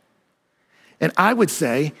sin. And I would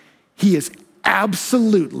say he is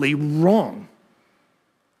absolutely wrong.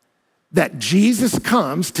 That Jesus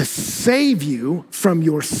comes to save you from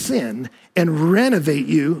your sin and renovate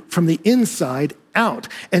you from the inside out.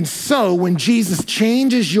 And so when Jesus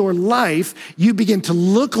changes your life, you begin to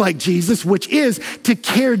look like Jesus, which is to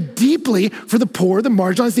care deeply for the poor, the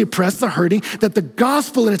marginalized, the oppressed, the hurting, that the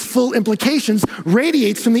gospel and its full implications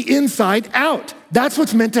radiates from the inside out. That's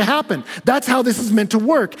what's meant to happen. That's how this is meant to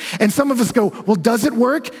work. And some of us go, well, does it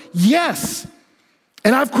work? Yes.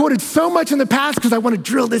 And I've quoted so much in the past because I want to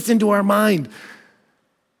drill this into our mind.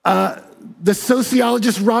 The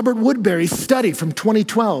sociologist Robert Woodbury's study from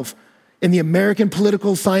 2012 in the American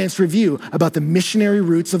Political Science Review about the missionary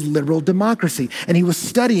roots of liberal democracy. And he was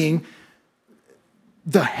studying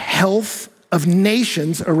the health of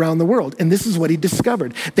nations around the world. And this is what he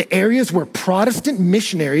discovered. The areas where Protestant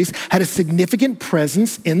missionaries had a significant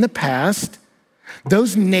presence in the past,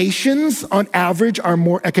 those nations on average are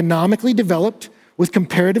more economically developed, with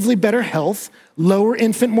comparatively better health, lower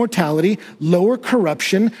infant mortality, lower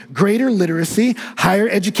corruption, greater literacy, higher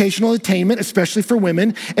educational attainment, especially for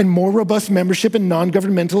women, and more robust membership in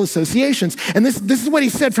non-governmental associations. And this is what he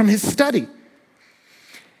said from his study.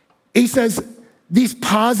 He says, these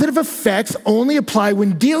positive effects only apply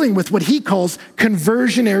when dealing with what he calls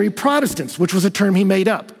conversionary Protestants, which was a term he made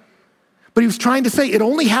up. But he was trying to say it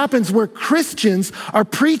only happens where Christians are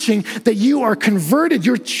preaching that you are converted,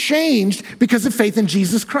 you're changed because of faith in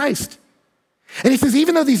Jesus Christ. And he says,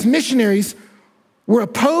 even though these missionaries were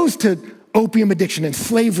opposed to opium addiction and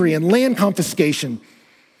slavery and land confiscation,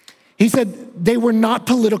 he said they were not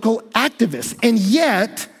political activists. And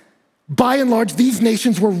yet, by and large, these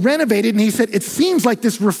nations were renovated. And he said, it seems like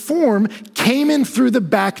this reform came in through the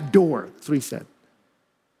back door. That's what he said.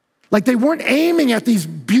 Like they weren't aiming at these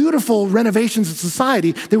beautiful renovations of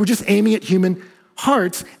society. They were just aiming at human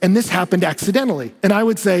hearts, and this happened accidentally. And I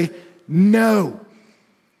would say, no.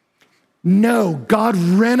 No, God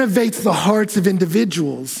renovates the hearts of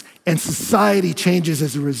individuals, and society changes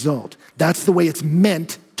as a result. That's the way it's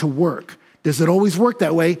meant to work. Does it always work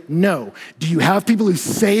that way? No. Do you have people who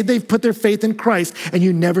say they've put their faith in Christ and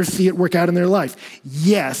you never see it work out in their life?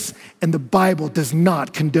 Yes, and the Bible does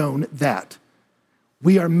not condone that.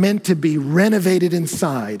 We are meant to be renovated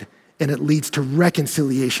inside, and it leads to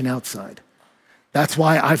reconciliation outside. That's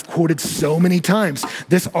why I've quoted so many times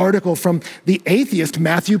this article from the atheist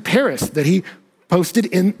Matthew Paris that he posted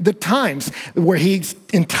in the Times, where he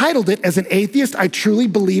entitled it, as an atheist, I truly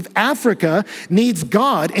believe Africa needs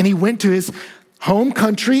God. And he went to his home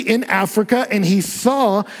country in Africa, and he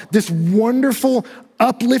saw this wonderful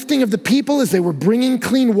uplifting of the people as they were bringing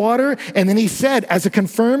clean water. And then he said, as a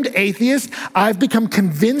confirmed atheist, I've become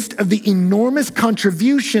convinced of the enormous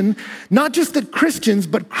contribution, not just that Christians,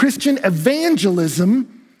 but Christian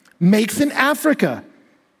evangelism makes in Africa.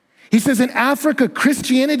 He says, in Africa,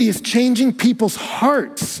 Christianity is changing people's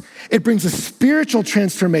hearts. It brings a spiritual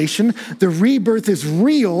transformation. The rebirth is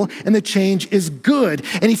real, and the change is good.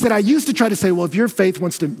 And he said, I used to try to say, well, if your faith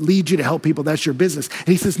wants to lead you to help people, that's your business. And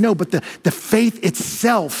he says, no, but the faith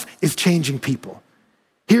itself is changing people.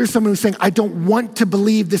 Here's someone who's saying, I don't want to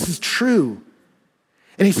believe this is true.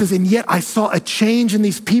 And he says, and yet I saw a change in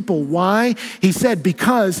these people. Why? He said,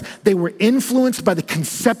 because they were influenced by the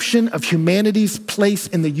conception of humanity's place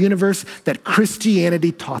in the universe that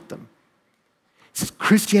Christianity taught them. He says,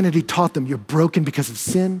 Christianity taught them you're broken because of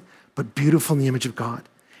sin, but beautiful in the image of God.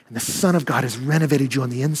 And the Son of God has renovated you on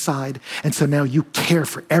the inside. And so now you care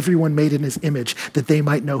for everyone made in his image that they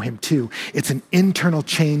might know him too. It's an internal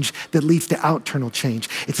change that leads to external change.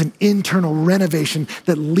 It's an internal renovation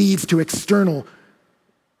that leads to external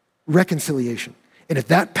reconciliation. And if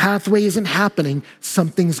that pathway isn't happening,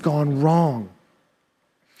 something's gone wrong.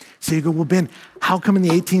 So you go, well, Ben, how come in the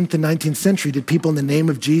 18th and 19th century did people in the name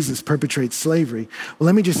of Jesus perpetrate slavery? Well,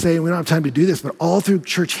 let me just say, we don't have time to do this, but all through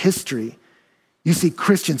church history, you see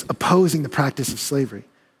Christians opposing the practice of slavery.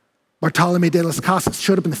 Bartolome de las Casas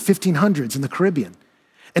showed up in the 1500s in the Caribbean,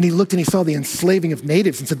 and he looked and he saw the enslaving of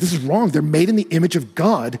natives and said, this is wrong. They're made in the image of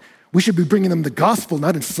God. We should be bringing them the gospel,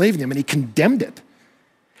 not enslaving them, and he condemned it.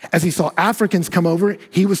 As he saw Africans come over,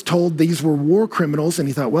 he was told these were war criminals, and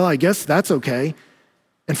he thought, well, I guess that's okay.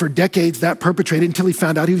 And for decades, that perpetrated until he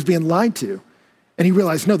found out he was being lied to. And he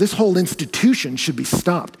realized, no, this whole institution should be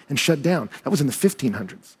stopped and shut down. That was in the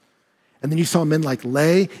 1500s. And then you saw men like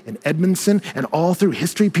Lay and Edmondson, and all through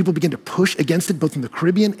history, people began to push against it, both in the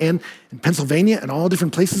Caribbean and in Pennsylvania and all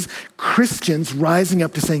different places. Christians rising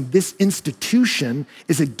up to saying this institution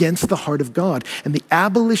is against the heart of God. And the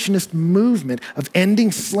abolitionist movement of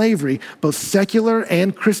ending slavery, both secular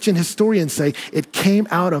and Christian historians say it came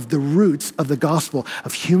out of the roots of the gospel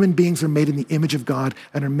of human beings are made in the image of God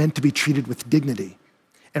and are meant to be treated with dignity.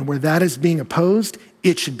 And where that is being opposed,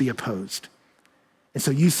 it should be opposed. And so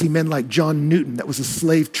you see men like John Newton, that was a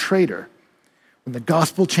slave trader. When the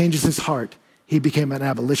gospel changes his heart, he became an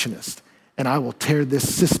abolitionist. And I will tear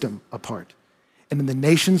this system apart. And in the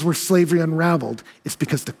nations where slavery unraveled, it's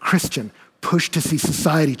because the Christian pushed to see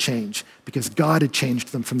society change because God had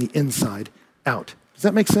changed them from the inside out. Does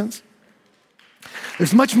that make sense?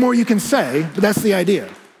 There's much more you can say, but that's the idea.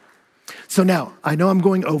 So now, I know I'm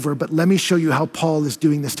going over, but let me show you how Paul is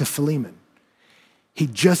doing this to Philemon. He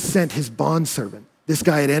just sent his bondservant. This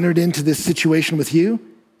guy had entered into this situation with you,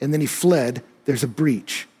 and then he fled. There's a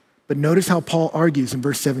breach. But notice how Paul argues in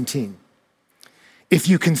verse 17. If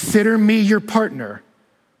you consider me your partner,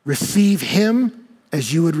 receive him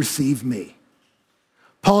as you would receive me.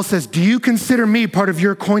 Paul says, do you consider me part of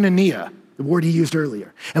your koinonia, the word he used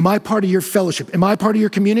earlier? Am I part of your fellowship? Am I part of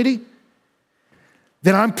your community?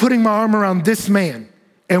 Then I'm putting my arm around this man,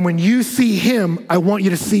 and when you see him, I want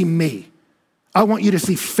you to see me. I want you to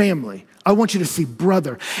see family. I want you to see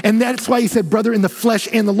brother. And that's why he said brother in the flesh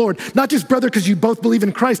and the Lord. Not just brother because you both believe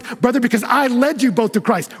in Christ, brother because I led you both to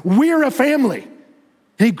Christ. We're a family.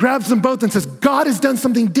 And he grabs them both and says, God has done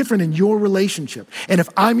something different in your relationship. And if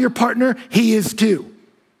I'm your partner, he is too.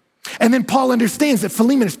 And then Paul understands that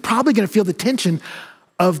Philemon is probably going to feel the tension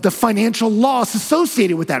of the financial loss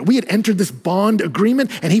associated with that. We had entered this bond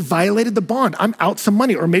agreement and he violated the bond. I'm out some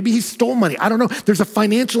money, or maybe he stole money. I don't know. There's a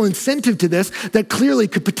financial incentive to this that clearly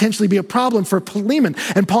could potentially be a problem for Philemon.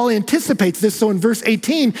 And Paul anticipates this. So in verse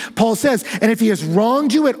 18, Paul says, and if he has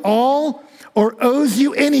wronged you at all or owes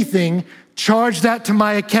you anything, charge that to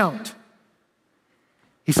my account.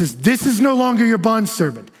 He says, this is no longer your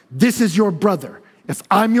bondservant. This is your brother. If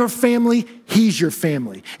I'm your family, he's your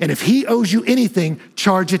family. And if he owes you anything,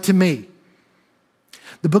 charge it to me.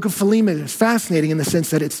 The book of Philemon is fascinating in the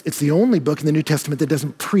sense that it's the only book in the New Testament that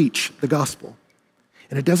doesn't preach the gospel.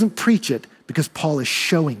 And it doesn't preach it because Paul is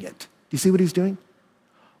showing it. Do you see what he's doing?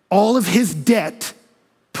 All of his debt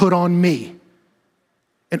put on me.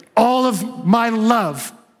 And all of my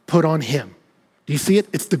love put on him. Do you see it?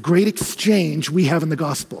 It's the great exchange we have in the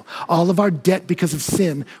gospel. All of our debt because of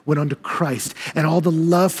sin went onto Christ, and all the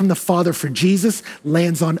love from the Father for Jesus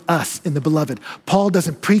lands on us in the beloved. Paul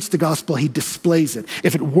doesn't preach the gospel, he displays it.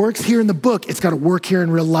 If it works here in the book, it's got to work here in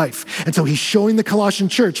real life. And so he's showing the Colossian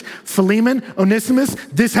church, Philemon, Onesimus,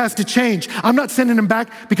 this has to change. I'm not sending him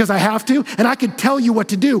back because I have to, and I could tell you what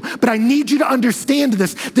to do, but I need you to understand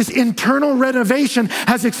this. This internal renovation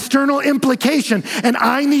has external implication, and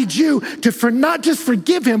I need you to not just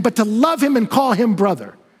forgive him, but to love him and call him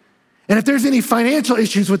brother. And if there's any financial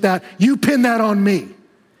issues with that, you pin that on me.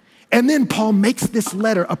 And then Paul makes this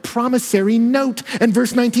letter a promissory note. In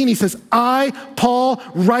verse 19, he says, I, Paul,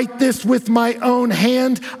 write this with my own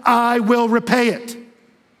hand. I will repay it.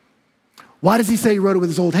 Why does he say he wrote it with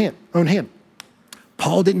his own hand?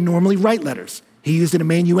 Paul didn't normally write letters. He used an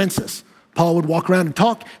amanuensis. Paul would walk around and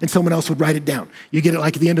talk, and someone else would write it down. You get it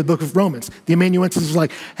like at the end of the book of Romans. The amanuensis was like,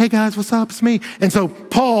 hey guys, what's up? It's me. And so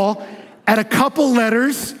Paul, at a couple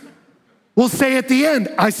letters, will say at the end,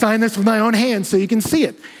 I signed this with my own hand so you can see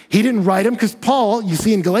it. He didn't write them because Paul, you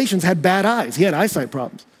see in Galatians, had bad eyes. He had eyesight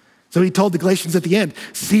problems. So he told the Galatians at the end,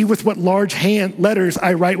 see with what large hand letters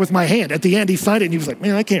I write with my hand. At the end, he signed it, and he was like,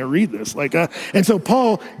 man, I can't read this. And so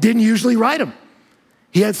Paul didn't usually write them.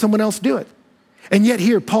 He had someone else do it. And yet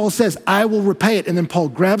here, Paul says, I will repay it. And then Paul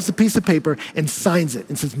grabs the piece of paper and signs it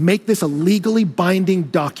and says, make this a legally binding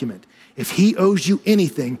document. If he owes you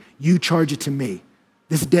anything, you charge it to me.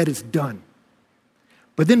 This debt is done.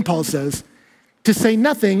 But then Paul says, to say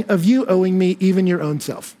nothing of you owing me even your own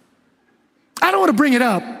self. I don't want to bring it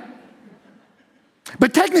up,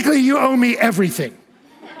 but technically you owe me everything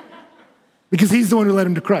because he's the one who led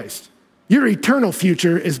him to Christ. Your eternal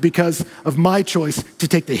future is because of my choice to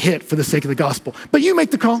take the hit for the sake of the gospel. But you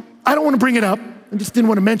make the call. I don't want to bring it up. I just didn't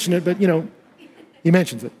want to mention it, but he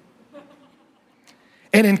mentions it.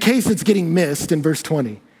 And in case it's getting missed in verse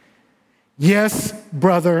 20, yes,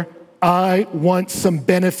 brother, I want some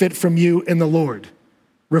benefit from you in the Lord.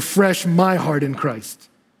 Refresh my heart in Christ.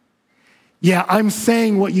 Yeah, I'm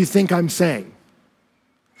saying what you think I'm saying.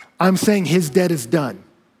 I'm saying his debt is done.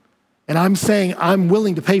 And I'm saying I'm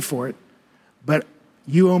willing to pay for it, but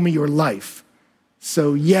you owe me your life.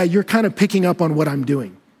 So yeah, you're kind of picking up on what I'm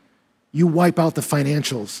doing. You wipe out the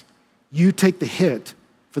financials. You take the hit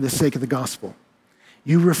for the sake of the gospel.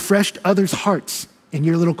 You refreshed others' hearts in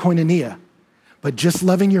your little koinonia, but just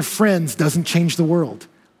loving your friends doesn't change the world.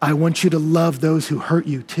 I want you to love those who hurt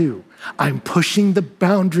you too. I'm pushing the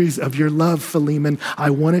boundaries of your love, Philemon. I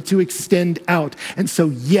want it to extend out. And so,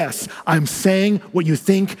 yes, I'm saying what you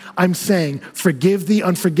think I'm saying. Forgive the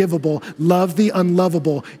unforgivable, love the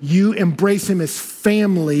unlovable. You embrace him as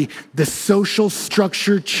family. The social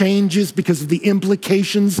structure changes because of the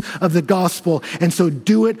implications of the gospel. And so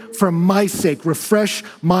do it for my sake. Refresh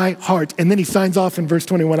my heart. And then he signs off in verse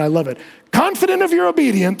 21. I love it. Confident of your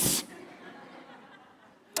obedience,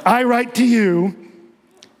 I write to you,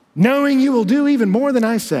 knowing you will do even more than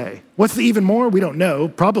I say. What's the even more? We don't know.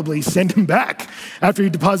 Probably send him back after you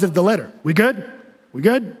deposited the letter. We good? We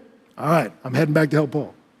good? All right, I'm heading back to help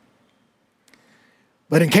Paul.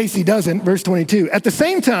 But in case he doesn't, verse 22, at the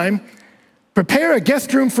same time, prepare a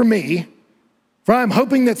guest room for me, for I'm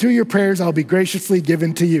hoping that through your prayers I'll be graciously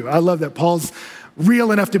given to you. I love that Paul's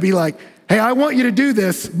real enough to be like, hey, I want you to do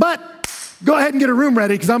this, but go ahead and get a room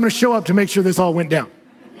ready because I'm going to show up to make sure this all went down.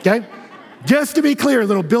 Okay? Just to be clear, a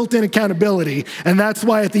little built-in accountability. And that's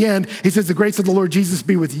why at the end, he says, the grace of the Lord Jesus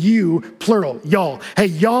be with you, plural, y'all. Hey,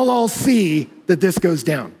 y'all all see that this goes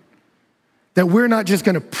down. That we're not just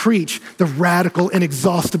going to preach the radical,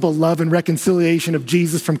 inexhaustible love and reconciliation of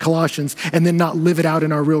Jesus from Colossians and then not live it out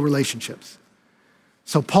in our real relationships.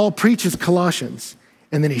 So Paul preaches Colossians,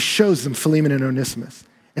 and then he shows them Philemon and Onesimus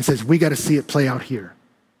and says, we got to see it play out here.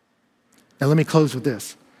 Now let me close with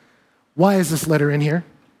this. Why is this letter in here?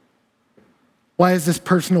 Why is this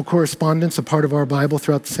personal correspondence a part of our Bible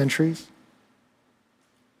throughout the centuries?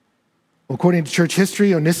 Well, according to church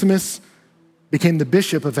history, Onesimus became the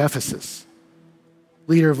bishop of Ephesus,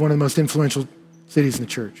 leader of one of the most influential cities in the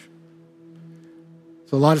church.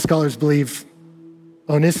 So a lot of scholars believe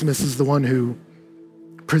Onesimus is the one who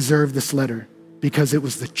preserved this letter because it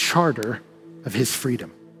was the charter of his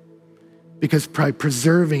freedom. Because by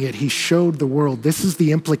preserving it, he showed the world this is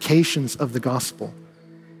the implications of the gospel.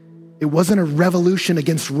 It wasn't a revolution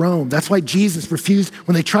against Rome. That's why Jesus refused,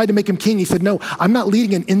 when they tried to make him king, he said, no, I'm not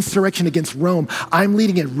leading an insurrection against Rome. I'm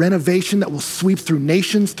leading a renovation that will sweep through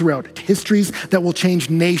nations, throughout histories, that will change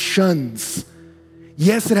nations.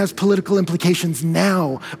 Yes, it has political implications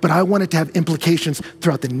now, but I want it to have implications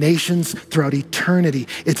throughout the nations, throughout eternity.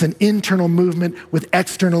 It's an internal movement with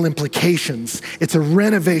external implications. It's a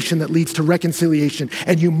renovation that leads to reconciliation,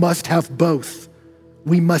 and you must have both.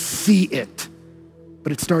 We must see it.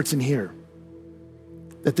 But it starts in here,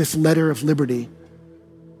 that this letter of liberty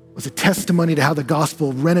was a testimony to how the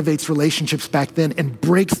gospel renovates relationships back then and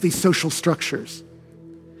breaks these social structures.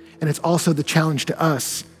 And it's also the challenge to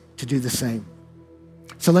us to do the same.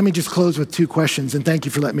 So let me just close with two questions, and thank you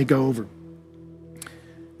for letting me go over.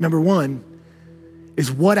 Number one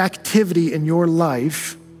is, what activity in your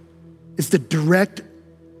life is the direct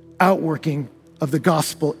outworking of the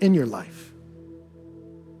gospel in your life?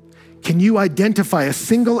 Can you identify a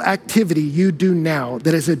single activity you do now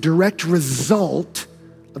that is a direct result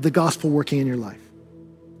of the gospel working in your life?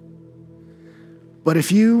 But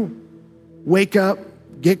if you wake up,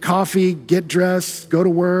 get coffee, get dressed, go to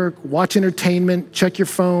work, watch entertainment, check your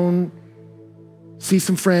phone, see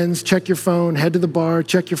some friends, check your phone, head to the bar,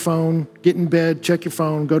 check your phone, get in bed, check your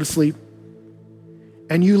phone, go to sleep,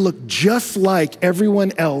 and you look just like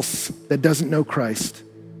everyone else that doesn't know Christ,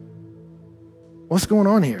 what's going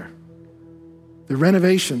on here? The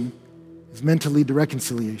renovation is meant to lead to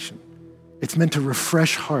reconciliation. It's meant to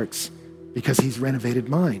refresh hearts because he's renovated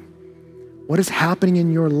mine. What is happening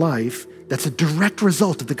in your life that's a direct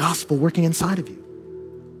result of the gospel working inside of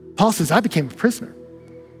you? Paul says, I became a prisoner.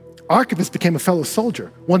 Archippus became a fellow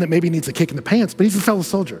soldier, one that maybe needs a kick in the pants, but he's a fellow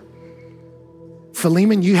soldier.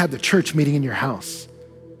 Philemon, you had the church meeting in your house.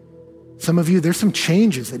 Some of you, there's some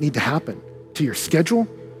changes that need to happen to your schedule,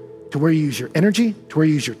 to where you use your energy, to where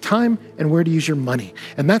you use your time, and where to use your money.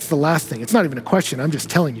 And that's the last thing. It's not even a question. I'm just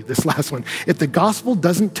telling you this last one. If the gospel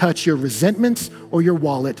doesn't touch your resentments or your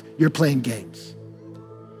wallet, you're playing games.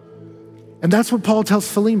 And that's what Paul tells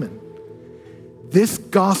Philemon. This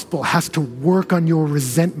gospel has to work on your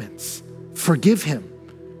resentments. Forgive him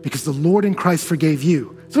because the Lord in Christ forgave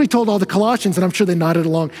you. So he told all the Colossians, and I'm sure they nodded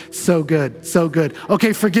along. So good, so good.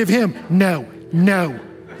 Okay, forgive him. No,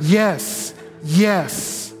 yes.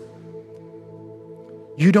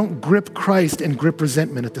 You don't grip Christ and grip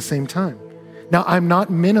resentment at the same time. Now, I'm not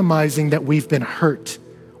minimizing that we've been hurt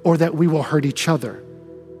or that we will hurt each other,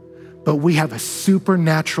 but we have a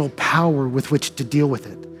supernatural power with which to deal with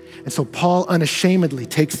it. And so Paul unashamedly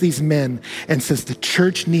takes these men and says the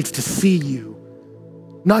church needs to see you,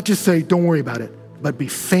 not just say, don't worry about it, but be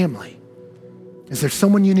family. Is there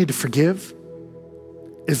someone you need to forgive?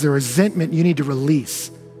 Is there resentment you need to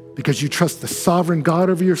release because you trust the sovereign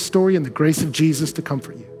God over your story and the grace of Jesus to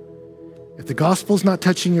comfort you? If the gospel's not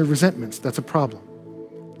touching your resentments, that's a problem.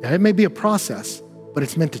 Now, it may be a process, but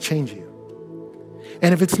it's meant to change you.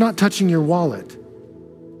 And if it's not touching your wallet,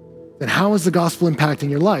 then how is the gospel impacting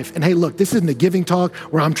your life? And hey, look, this isn't a giving talk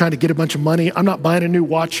where I'm trying to get a bunch of money. I'm not buying a new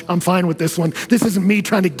watch. I'm fine with this one. This isn't me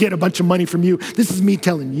trying to get a bunch of money from you. This is me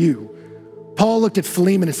telling you. Paul looked at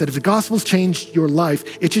Philemon and said, if the gospel's changed your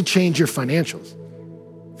life, it should change your financials.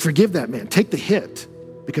 Forgive that man. Take the hit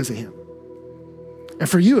because of him. And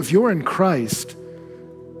for you, if you're in Christ,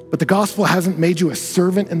 but the gospel hasn't made you a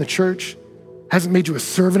servant in the church, hasn't made you a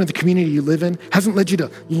servant of the community you live in, hasn't led you to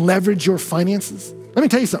leverage your finances, let me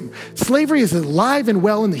tell you something. Slavery is as alive and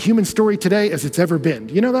well in the human story today as it's ever been.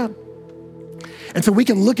 Do you know that? And so we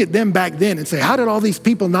can look at them back then and say, how did all these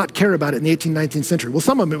people not care about it in the 18th, 19th century? Well,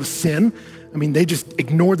 some of them, it was sin. I mean, they just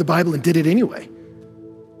ignored the Bible and did it anyway.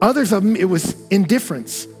 Others of them, it was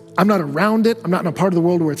indifference. I'm not around it. I'm not in a part of the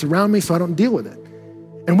world where it's around me, so I don't deal with it.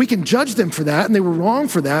 And we can judge them for that, and they were wrong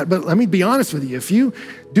for that. But let me be honest with you. If you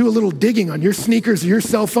do a little digging on your sneakers or your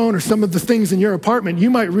cell phone or some of the things in your apartment,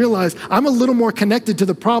 you might realize I'm a little more connected to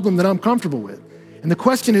the problem than I'm comfortable with. And the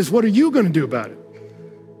question is, what are you going to do about it?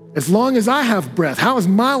 As long as I have breath, how is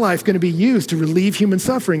my life going to be used to relieve human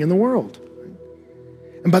suffering in the world?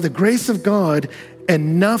 And by the grace of God,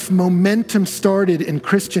 enough momentum started in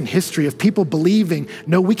Christian history of people believing,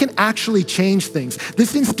 no, we can actually change things.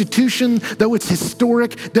 This institution, though it's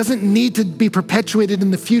historic, doesn't need to be perpetuated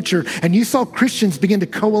in the future. And you saw Christians begin to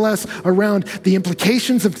coalesce around the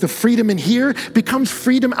implications of the freedom in here becomes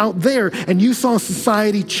freedom out there. And you saw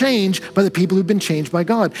society change by the people who've been changed by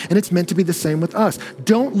God. And it's meant to be the same with us.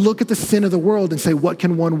 Don't look at the sin of the world and say, what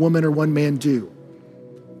can one woman or one man do?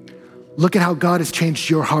 Look at how God has changed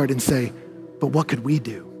your heart and say, but what could we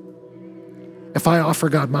do? If I offer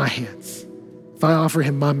God my hands, if I offer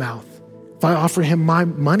him my mouth, if I offer him my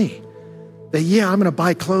money, that I'm gonna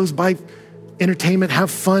buy clothes, buy entertainment,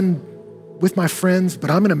 have fun with my friends,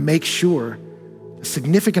 but I'm gonna make sure a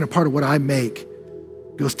significant part of what I make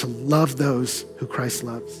goes to love those who Christ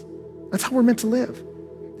loves. That's how we're meant to live.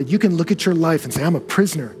 That you can look at your life and say, I'm a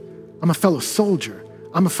prisoner, I'm a fellow soldier,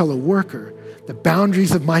 I'm a fellow worker. The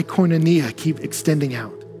boundaries of my koinonia keep extending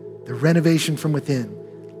out. The renovation from within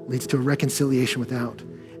leads to a reconciliation without.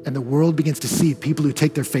 And the world begins to see people who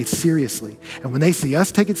take their faith seriously. And when they see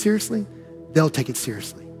us take it seriously, they'll take it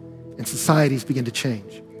seriously. And societies begin to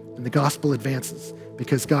change. And the gospel advances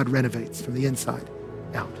because God renovates from the inside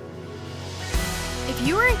out. If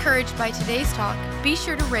you were encouraged by today's talk, be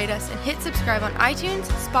sure to rate us and hit subscribe on iTunes,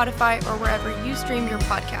 Spotify, or wherever you stream your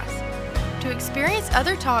podcasts. To experience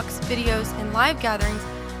other talks, videos, and live gatherings,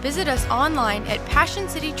 visit us online at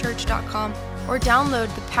PassionCityChurch.com or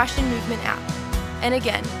download the Passion Movement app. And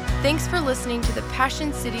again, thanks for listening to the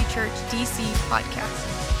Passion City Church DC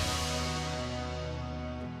podcast.